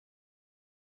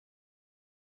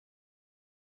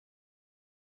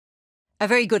A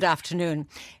very good afternoon.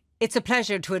 It's a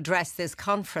pleasure to address this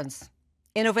conference.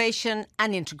 Innovation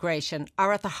and integration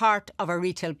are at the heart of our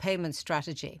retail payment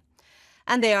strategy.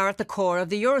 And they are at the core of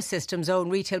the Eurosystem's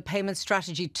own retail payment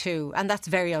strategy too, and that's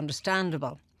very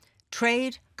understandable.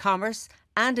 Trade, commerce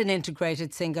and an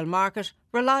integrated single market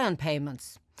rely on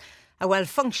payments. A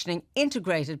well-functioning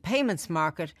integrated payments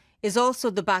market is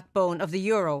also the backbone of the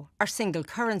euro, our single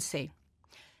currency.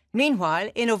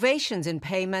 Meanwhile, innovations in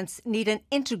payments need an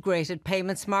integrated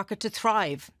payments market to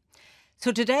thrive.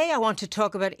 So today I want to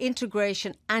talk about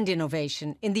integration and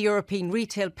innovation in the European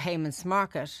retail payments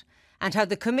market and how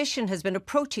the Commission has been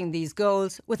approaching these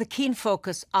goals with a keen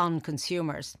focus on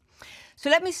consumers. So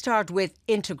let me start with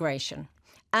integration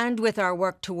and with our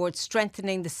work towards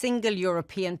strengthening the single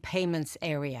European payments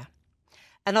area.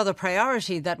 Another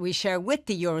priority that we share with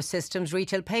the Eurosystem's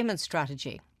retail payment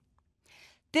strategy.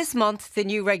 This month, the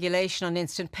new regulation on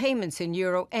instant payments in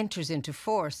euro enters into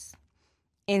force.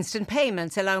 Instant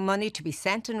payments allow money to be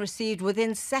sent and received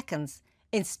within seconds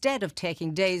instead of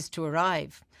taking days to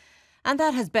arrive. And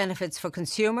that has benefits for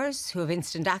consumers who have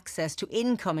instant access to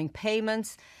incoming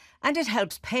payments, and it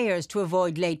helps payers to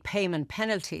avoid late payment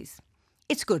penalties.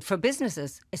 It's good for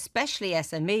businesses, especially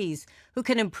SMEs, who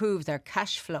can improve their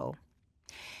cash flow.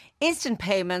 Instant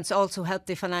payments also help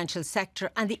the financial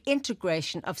sector and the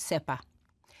integration of SEPA.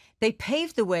 They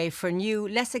pave the way for new,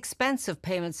 less expensive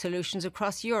payment solutions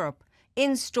across Europe,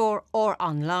 in-store or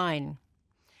online.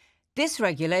 This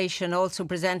regulation also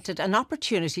presented an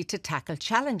opportunity to tackle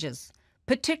challenges,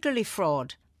 particularly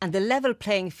fraud and the level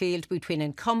playing field between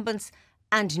incumbents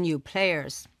and new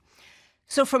players.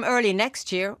 So from early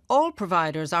next year, all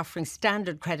providers offering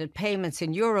standard credit payments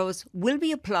in euros will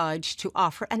be obliged to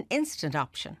offer an instant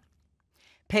option.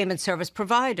 Payment service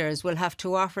providers will have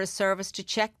to offer a service to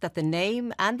check that the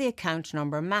name and the account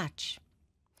number match.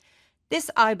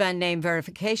 This IBAN name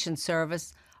verification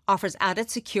service offers added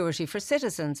security for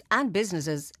citizens and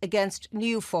businesses against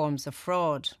new forms of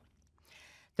fraud.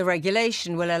 The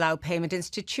regulation will allow payment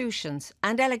institutions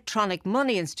and electronic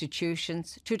money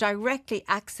institutions to directly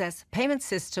access payment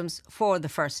systems for the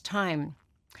first time.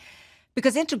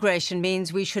 Because integration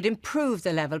means we should improve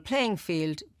the level playing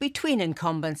field between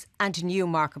incumbents and new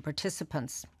market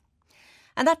participants.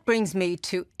 And that brings me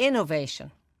to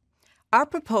innovation. Our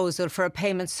proposal for a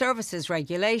payment services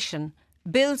regulation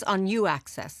builds on new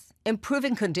access,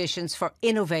 improving conditions for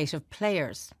innovative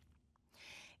players.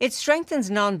 It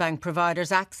strengthens non-bank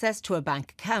providers' access to a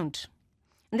bank account.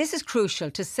 And this is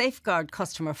crucial to safeguard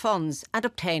customer funds and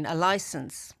obtain a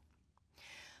licence.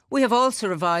 We have also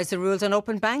revised the rules on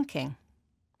open banking.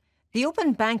 The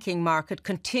open banking market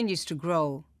continues to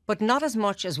grow, but not as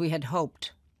much as we had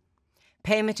hoped.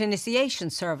 Payment initiation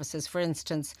services, for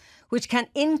instance, which can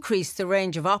increase the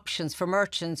range of options for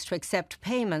merchants to accept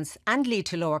payments and lead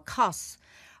to lower costs,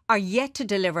 are yet to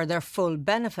deliver their full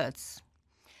benefits.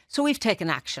 So we've taken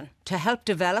action to help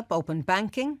develop open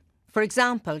banking, for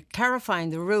example,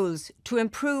 clarifying the rules to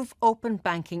improve open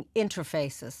banking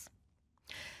interfaces.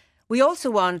 We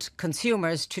also want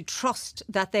consumers to trust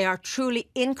that they are truly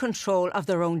in control of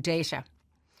their own data.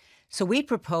 So we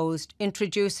proposed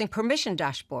introducing permission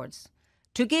dashboards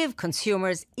to give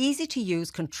consumers easy-to-use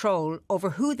control over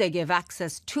who they give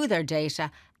access to their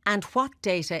data and what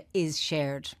data is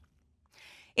shared.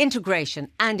 Integration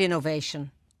and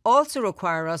innovation also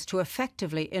require us to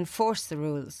effectively enforce the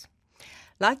rules,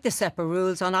 like the SEPA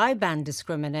rules on IBAN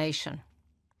discrimination.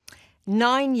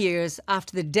 9 years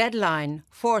after the deadline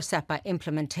for SEPA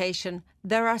implementation,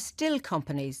 there are still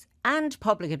companies and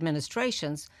public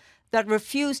administrations that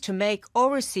refuse to make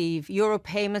or receive euro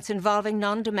payments involving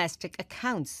non-domestic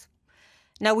accounts.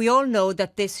 Now, we all know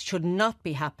that this should not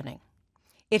be happening.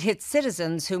 It hits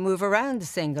citizens who move around the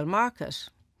single market.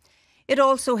 It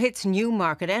also hits new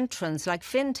market entrants like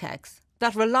fintechs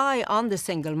that rely on the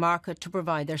single market to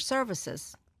provide their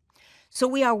services. So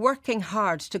we are working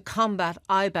hard to combat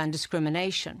IBAN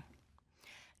discrimination.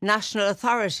 National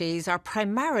authorities are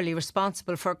primarily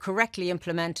responsible for correctly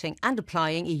implementing and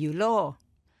applying EU law.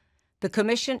 The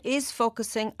Commission is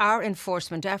focusing our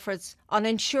enforcement efforts on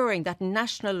ensuring that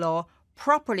national law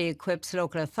properly equips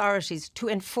local authorities to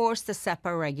enforce the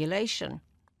SEPA regulation.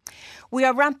 We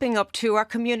are ramping up to our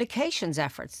communications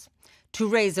efforts to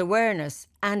raise awareness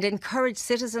and encourage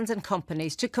citizens and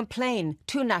companies to complain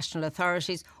to national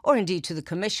authorities or indeed to the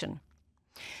Commission.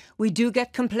 We do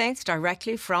get complaints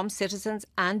directly from citizens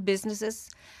and businesses,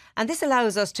 and this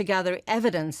allows us to gather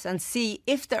evidence and see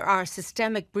if there are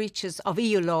systemic breaches of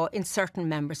EU law in certain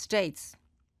member states.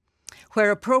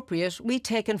 Where appropriate, we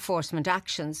take enforcement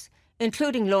actions,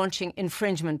 including launching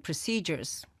infringement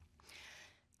procedures.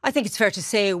 I think it's fair to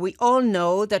say we all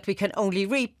know that we can only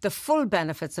reap the full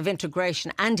benefits of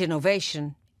integration and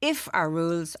innovation if our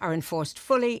rules are enforced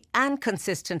fully and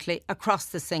consistently across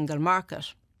the single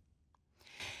market.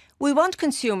 We want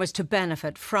consumers to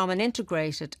benefit from an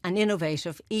integrated and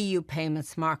innovative EU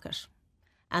payments market,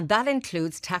 and that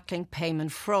includes tackling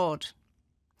payment fraud.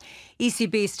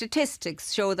 ECB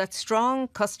statistics show that strong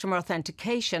customer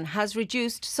authentication has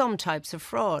reduced some types of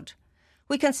fraud.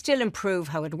 We can still improve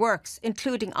how it works,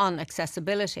 including on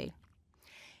accessibility.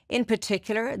 In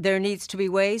particular, there needs to be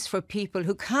ways for people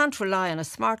who can't rely on a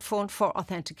smartphone for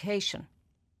authentication.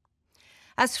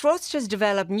 As fraudsters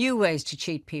develop new ways to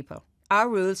cheat people, our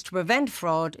rules to prevent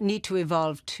fraud need to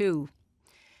evolve too.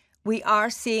 We are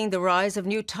seeing the rise of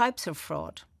new types of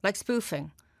fraud, like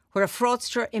spoofing, where a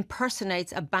fraudster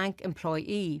impersonates a bank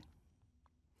employee.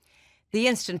 The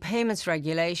Instant Payments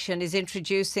Regulation is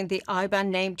introducing the IBAN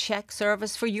named check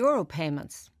service for euro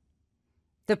payments.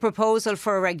 The proposal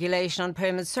for a regulation on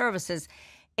payment services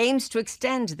aims to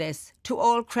extend this to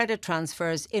all credit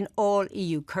transfers in all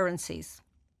EU currencies.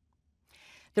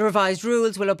 The revised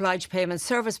rules will oblige payment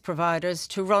service providers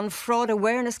to run fraud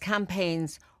awareness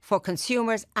campaigns for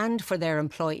consumers and for their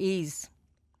employees.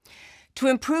 To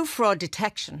improve fraud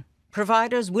detection,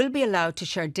 providers will be allowed to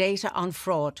share data on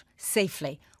fraud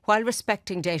safely while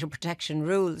respecting data protection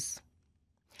rules.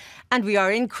 And we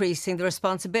are increasing the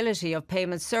responsibility of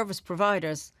payment service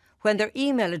providers when their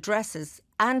email addresses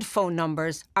and phone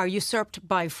numbers are usurped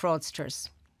by fraudsters.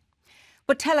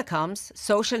 But telecoms,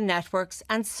 social networks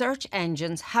and search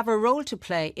engines have a role to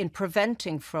play in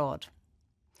preventing fraud.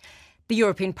 The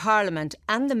European Parliament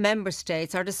and the Member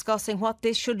States are discussing what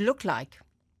this should look like.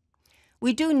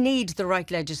 We do need the right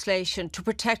legislation to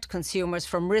protect consumers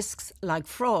from risks like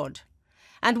fraud.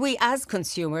 And we as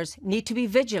consumers need to be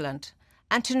vigilant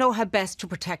and to know how best to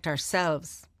protect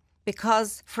ourselves.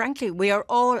 Because, frankly, we are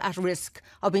all at risk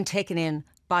of being taken in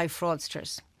by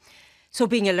fraudsters. So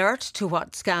being alert to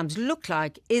what scams look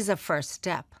like is a first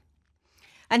step.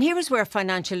 And here is where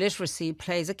financial literacy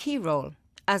plays a key role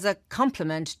as a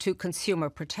complement to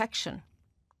consumer protection.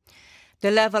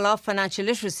 The level of financial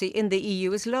literacy in the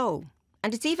EU is low,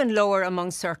 and it's even lower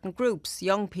among certain groups,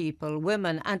 young people,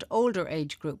 women and older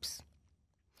age groups.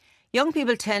 Young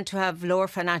people tend to have lower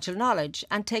financial knowledge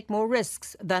and take more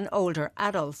risks than older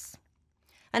adults.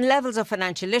 And levels of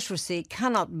financial literacy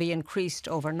cannot be increased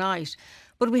overnight,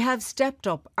 but we have stepped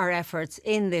up our efforts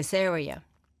in this area.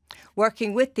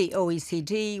 Working with the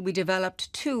OECD, we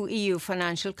developed 2 EU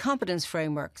financial competence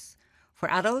frameworks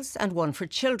for adults and one for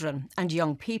children and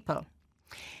young people.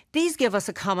 These give us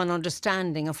a common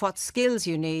understanding of what skills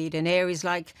you need in areas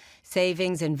like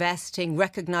savings, investing,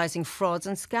 recognising frauds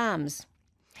and scams.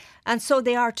 And so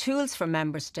they are tools for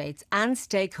member states and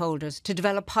stakeholders to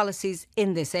develop policies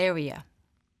in this area.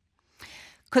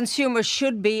 Consumers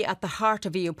should be at the heart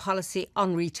of EU policy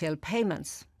on retail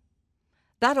payments.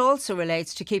 That also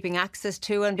relates to keeping access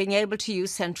to and being able to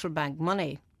use central bank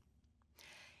money.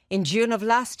 In June of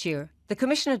last year, the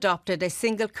Commission adopted a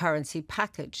single currency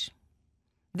package.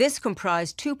 This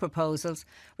comprised 2 proposals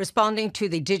responding to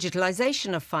the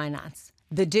digitalisation of finance,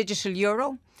 the digital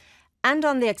euro, and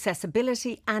on the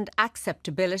accessibility and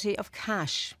acceptability of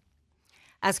cash.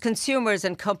 As consumers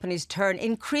and companies turn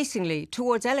increasingly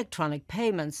towards electronic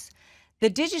payments, the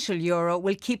digital euro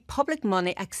will keep public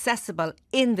money accessible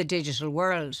in the digital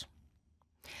world.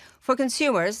 For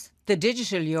consumers, the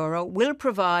digital euro will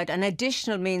provide an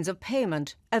additional means of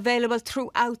payment available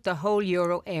throughout the whole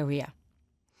euro area.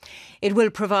 It will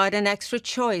provide an extra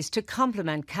choice to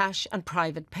complement cash and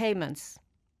private payments.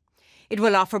 It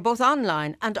will offer both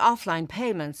online and offline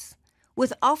payments,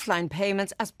 with offline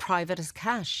payments as private as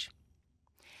cash.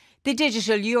 The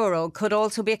digital euro could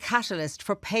also be a catalyst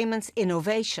for payments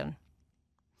innovation.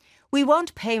 We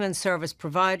want payment service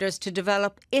providers to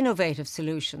develop innovative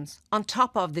solutions on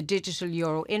top of the digital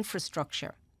euro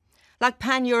infrastructure, like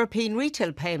pan-European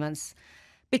retail payments,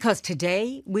 because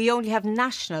today we only have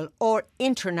national or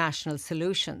international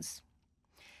solutions.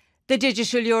 The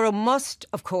digital euro must,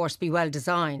 of course, be well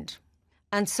designed.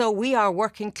 And so we are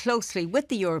working closely with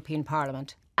the European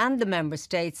Parliament and the Member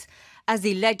States as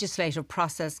the legislative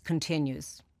process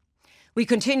continues. We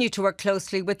continue to work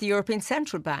closely with the European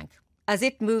Central Bank as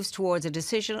it moves towards a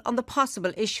decision on the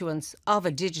possible issuance of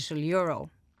a digital euro.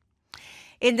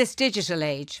 In this digital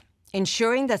age,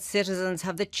 ensuring that citizens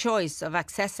have the choice of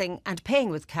accessing and paying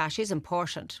with cash is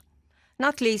important,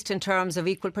 not least in terms of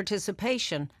equal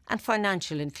participation and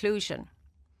financial inclusion.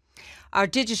 Our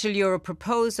digital euro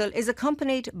proposal is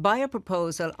accompanied by a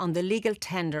proposal on the legal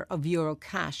tender of euro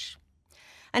cash.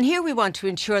 And here we want to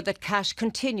ensure that cash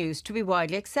continues to be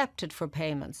widely accepted for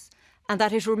payments and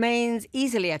that it remains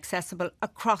easily accessible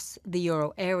across the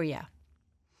euro area.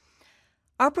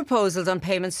 Our proposals on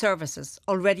payment services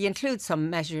already include some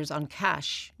measures on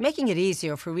cash, making it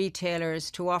easier for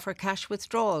retailers to offer cash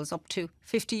withdrawals up to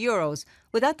 €50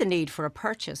 without the need for a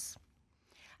purchase.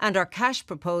 And our cash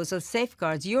proposal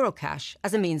safeguards Eurocash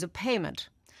as a means of payment,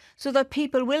 so that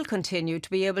people will continue to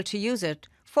be able to use it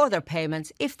for their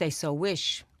payments if they so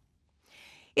wish.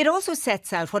 It also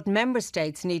sets out what Member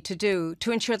States need to do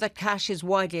to ensure that cash is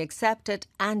widely accepted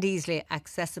and easily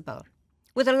accessible,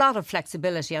 with a lot of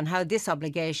flexibility on how this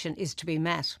obligation is to be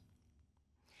met.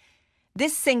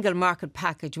 This single market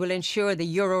package will ensure the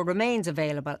euro remains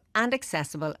available and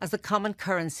accessible as the common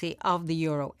currency of the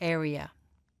euro area.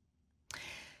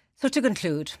 So to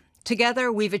conclude, together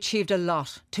we've achieved a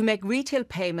lot to make retail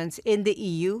payments in the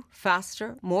EU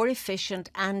faster, more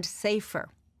efficient and safer.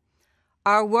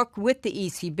 Our work with the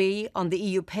ECB on the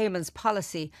EU payments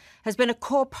policy has been a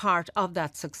core part of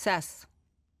that success.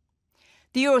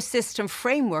 The Eurosystem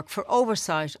framework for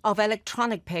oversight of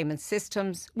electronic payment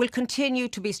systems will continue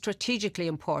to be strategically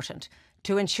important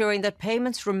to ensuring that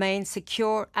payments remain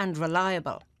secure and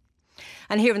reliable.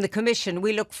 And here in the Commission,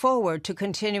 we look forward to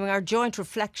continuing our joint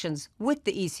reflections with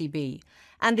the ECB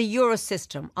and the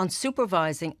Eurosystem on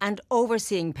supervising and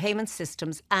overseeing payment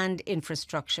systems and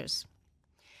infrastructures.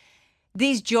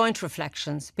 These joint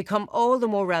reflections become all the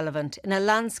more relevant in a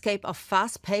landscape of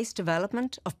fast-paced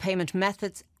development of payment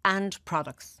methods and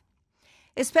products,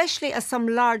 especially as some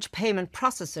large payment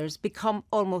processors become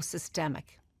almost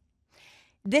systemic.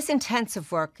 This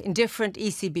intensive work in different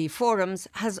ECB forums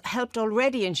has helped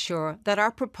already ensure that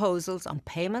our proposals on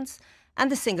payments and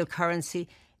the single currency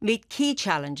meet key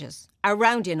challenges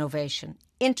around innovation,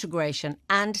 integration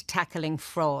and tackling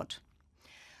fraud.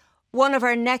 One of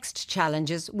our next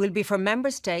challenges will be for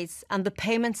Member States and the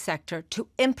payment sector to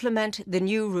implement the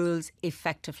new rules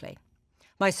effectively.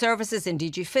 My services in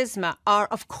DG FISMA are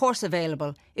of course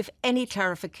available if any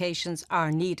clarifications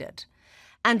are needed.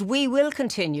 And we will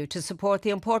continue to support the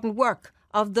important work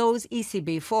of those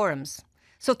ECB forums.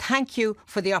 So thank you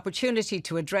for the opportunity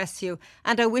to address you,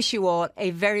 and I wish you all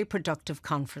a very productive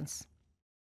conference.